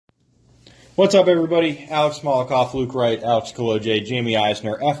What's up, everybody? Alex Molikoff, Luke Wright, Alex Kaloje, Jamie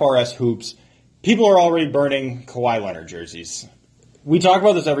Eisner, FRS Hoops. People are already burning Kawhi Leonard jerseys. We talk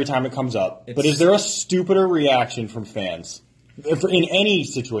about this every time it comes up, but is there a stupider reaction from fans in any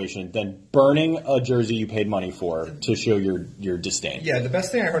situation than burning a jersey you paid money for to show your disdain? Yeah, the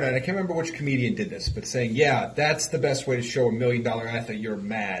best thing I heard, and I can't remember which comedian did this, but saying, yeah, that's the best way to show $1 million athlete you're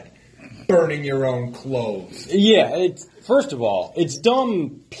mad. Burning your own clothes. Yeah, first of all, it's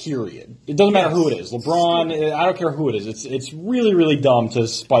dumb, period. It doesn't matter who it is. LeBron, I don't care who it is. It's really, really dumb to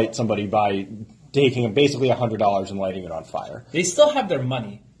spite somebody by taking basically $100 and lighting it on fire. They still have their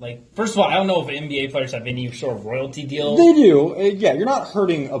money. Like, first of all, I don't know if NBA players have any sort of royalty deal. They do. Yeah, you're not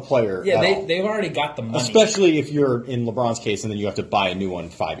hurting a player. Yeah, they've already got the money. Especially if you're in LeBron's case and then you have to buy a new one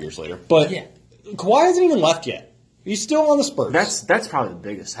 5 years later. But yeah. Kawhi hasn't even left yet. He's still on the Spurs. That's probably the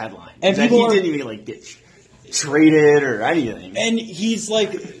biggest headline. And he didn't even get traded or anything. And he's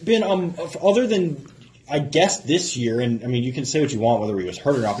been other than I guess this year, and I mean you can say what you want whether he was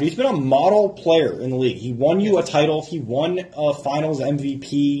hurt or not, but he's been a model player in the league. He won you a title. He won a Finals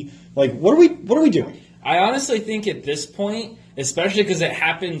MVP. Like what are we doing? I honestly think at this point, especially because it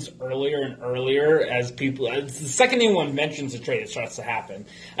happens earlier and earlier as the second anyone mentions a trade, it starts to happen.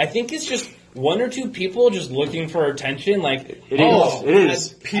 I think it's just one or two people just looking for attention. Like it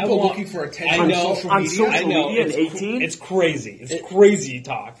is. People looking for attention on social media. I know. It's 18? It's crazy. It's crazy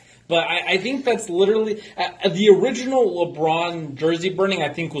talk. But I think that's literally the original LeBron jersey burning. I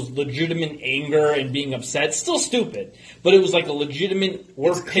think was legitimate anger and being upset. It's still stupid, but it was like a legitimate.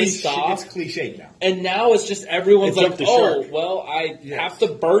 We're pissed off. It's cliched now. And now it's just everyone's like, "Oh, well, I have to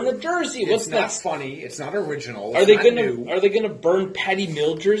burn a jersey." What's not funny? It's not original. Are they gonna burn Patty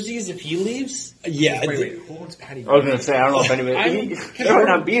Mills jerseys if he leaves? Yeah. Wait. Who owns Patty Mills? I was going to say I don't know if anybody. There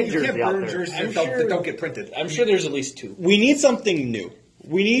might not be a jersey out there. Jerseys that don't get printed. I'm sure there's at least two. We need something new.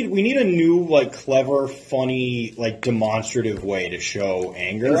 We need a new, clever, funny, demonstrative way to show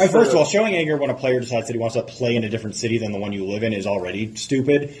anger. First of all, showing anger when a player decides that he wants to play in a different city than the one you live in is already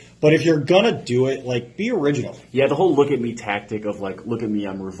stupid. But if you're gonna do it, be original. Yeah, the whole look at me tactic of look at me,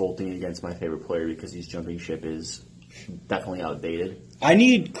 I'm revolting against my favorite player because he's jumping ship is definitely outdated. I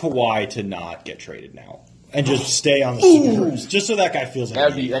need Kawhi to not get traded now. And just stay on the Spurs, just so that guy feels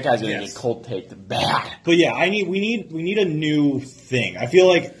like that guy's gonna get cold taked back. But yeah, we need a new thing. I feel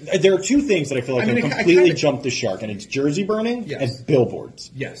like there are two things that I feel like have completely jumped the shark, and it's jersey burning and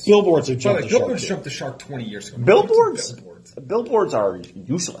billboards. Yes, billboards have jumped the shark. Billboards jumped the shark 20 years ago. Billboards are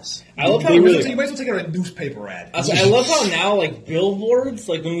useless. I love how you might as well take out a newspaper ad. I love how now billboards,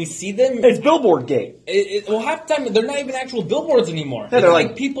 when we see them, it's billboard gate. Half the time they're not even actual billboards anymore. Yeah, they're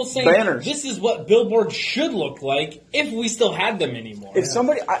like people saying banners. This is what billboards should look like if we still had them anymore. If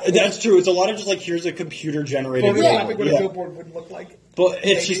somebody, that's true. It's a lot of just here's a computer generated. What a billboard would look like. But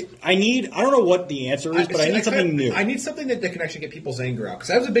it's just I don't know what the answer is, but I need something new. I need something that can actually get people's anger out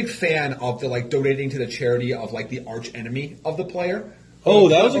because I was a big fan of the donating to the charity of the arch enemy of the player. Oh,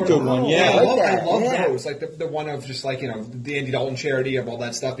 that was a good one. Yeah, I love those. The one of just the Andy Dalton charity of all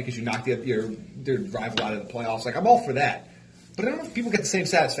that stuff because you knocked your rival out of the playoffs. I'm all for that, but I don't know if people get the same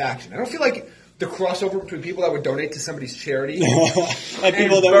satisfaction. I don't feel like the crossover between people that would donate to somebody's charity and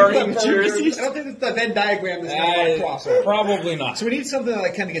people that would burn jerseys. I don't think the Venn diagram is going to crossover. Probably not. So we need something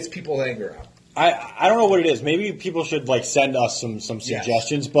that kind of gets people's anger out. I don't know what it is. Maybe people should send us some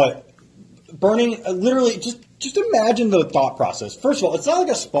suggestions, but burning literally just imagine the thought process. First of all, it's not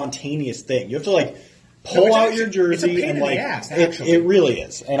a spontaneous thing. You have to pull out your jersey it's a pain and in the ass, it really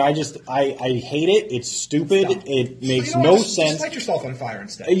is. And I hate it. It's stupid. It makes no sense. Just light yourself on fire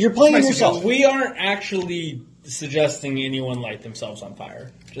instead. You're playing yourself. We aren't actually suggesting anyone light themselves on fire.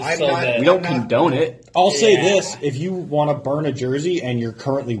 We don't condone it. I'll say this: if you want to burn a jersey and you're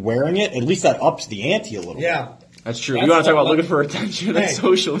currently wearing it, at least that ups the ante a little. Yeah. That's true. You want to talk about looking for attention on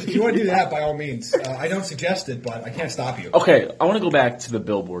social media? If you want to do that, by all means. I don't suggest it, but I can't stop you. Okay, I want to go back to the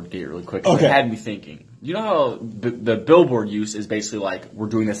billboard gate really quick. Okay. It had me thinking. You know how the billboard use is basically we're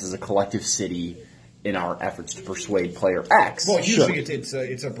doing this as a collective city in our efforts to persuade player X. Well, usually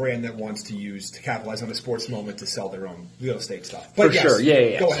it's a brand that wants to capitalize on a sports moment to sell their own real estate stuff. But for sure,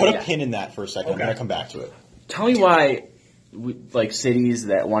 yeah. Go ahead. Put a pin in that for a second. Okay. I'm going to come back to it. Tell me why, cities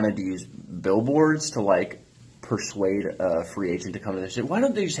that wanted to use billboards to persuade a free agent to come to their city, why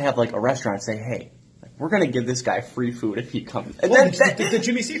don't they just have a restaurant say, hey, we're going to give this guy free food if he comes. And the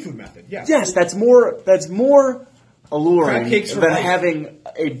Jimmy Seafood method, yeah. Yes, that's more alluring than life. Having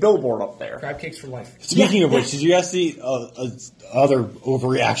a billboard up there. Crab cakes for life. Speaking of which, did you guys see other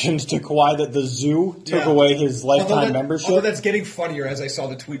overreactions to Kawhi that the zoo took away his lifetime membership? Although that's getting funnier as I saw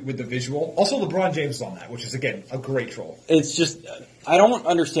the tweet with the visual. Also, LeBron James is on that, which is, again, a great troll. It's just... I don't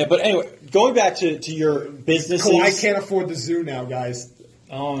understand. But anyway, going back to your businesses. Kawhi can't afford the zoo now, guys.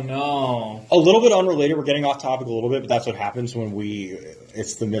 Oh no. A little bit unrelated. We're getting off topic a little bit, but that's what happens when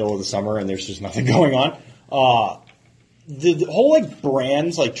it's the middle of the summer and there's just nothing going on. The whole like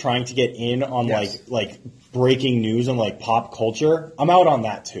brands like trying to get in on Yes. like breaking news and like pop culture. I'm out on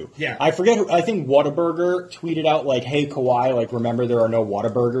that too. Yeah. I forget who, I think Whataburger tweeted out like, "Hey Kawhi, like remember there are no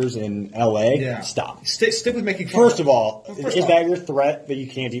Whataburgers in LA." Yeah. Stop. Stick with making fun First of all, First is off. that your threat that you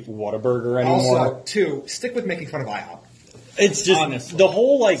can't eat Whataburger anymore? Also, two, stick with making fun of IHOP. It's just Honestly. the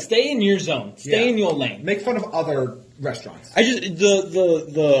whole like Stay in your zone. Stay Yeah. in your lane. Make fun of other restaurants. I just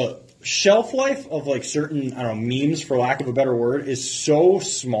the shelf life of like certain I don't know memes for lack of a better word is so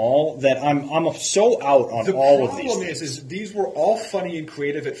small that I'm so out on The all of these. problem things. is these were all funny and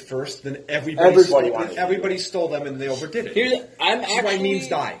creative at first, then Everybody stole them and they overdid it. Here's I'm This is why actually memes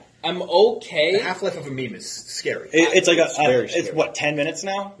die. I'm okay. The half-life of a meme is scary. It's like very it's scary. what 10 minutes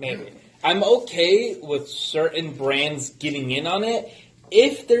now. Maybe. I'm okay with certain brands getting in on it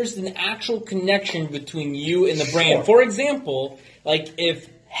if there's an actual connection between you and the brand. Sure. For example, like if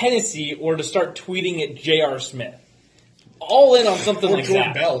Hennessy were to start tweeting at J.R. Smith. All in on something Or like Jordan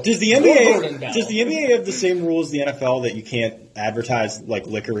that. Bell. Does the Jordan NBA Bell. does the NBA have the same rules as the NFL that you can't advertise like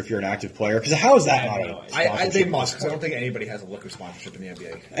liquor if you're an active player? Because how is that I not have a no idea. They sponsorship? must, because I don't think anybody has a liquor sponsorship in the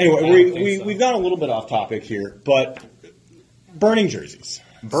NBA. Anyway, I don't we think so. we've gone a little bit off topic here, but burning jerseys.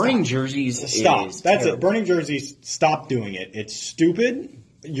 Burning jerseys Stop. is That's terrible. it. Burning jerseys, stop doing it. It's stupid.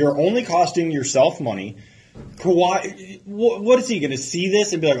 You're only costing yourself money. Kawhi, what is he going to see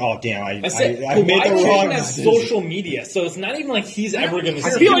this and be like, oh, damn, I made the Kawhi wrong doesn't have decision. social media, so it's not even like he's ever going to I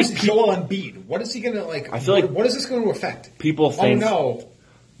see feel it. like Joel Embiid. What is he going to like? I feel like what is this going to affect? People Oh think no!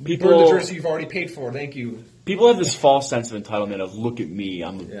 people Burn the jersey you've already paid for. Thank you. people have this false sense of entitlement of look at me,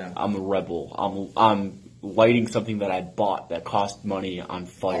 I'm a rebel, I'm lighting something that I bought that cost money on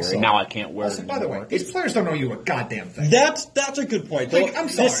fire, Also- and now I can't wear Also, it by the way, anymore. these players don't know you a goddamn thing. That's a good point. Like, Though. I'm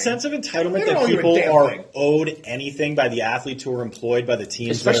sorry. This sense of entitlement They don't that owe you a people damn are thing. owed anything by the athletes who are employed by the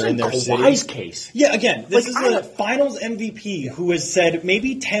teams that are Especially in in their Kawhi's cities. case. Yeah, again, this Like, is I a don't- Finals MVP who has said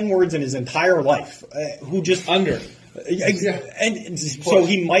maybe 10 words in his entire life, who just Under. and so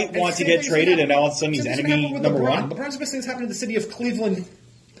he might want to get traded, and all of a sudden he's enemy number one. LeBron's best thing's happened in the city of Cleveland.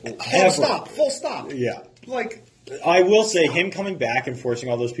 Ever. Full stop. Yeah. Like, I will say him coming back and forcing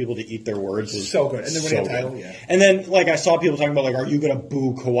all those people to eat their words is So good. And then winning a so title, good. yeah. And then, like, I saw people talking about, like, are you going to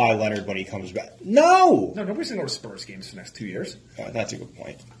boo Kawhi Leonard when he comes back? No! no, nobody's going to go to Spurs games for the next 2 years. That's a good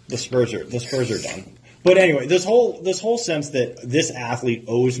point. The Spurs are done. But anyway, this whole sense that this athlete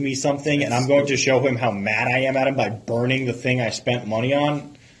owes me something, and I'm going to show him how mad I am at him by burning the thing I spent money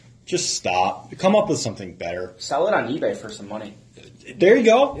on. Just stop. Come up with something better. Sell it on eBay for some money. There you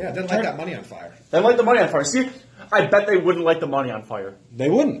go. Yeah, then light that money on fire. Then light the money on fire. See, I bet they wouldn't light the money on fire. They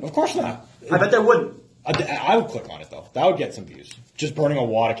wouldn't. Of course not. I bet they wouldn't. I would click on it though. That would get some views. Just burning a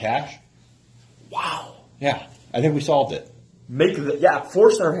wad of cash. Wow. Yeah, I think we solved it.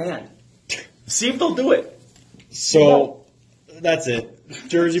 Force their hand. See if they'll do it. So that's it.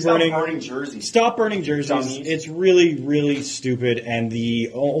 Jersey Stop burning. burning jerseys. Stop burning jerseys. Dummies. It's really, really stupid, and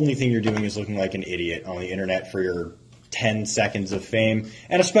the only thing you're doing is looking like an idiot on the internet for your 10 seconds of fame,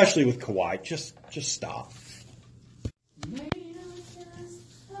 and especially with Kawhi. Just stop.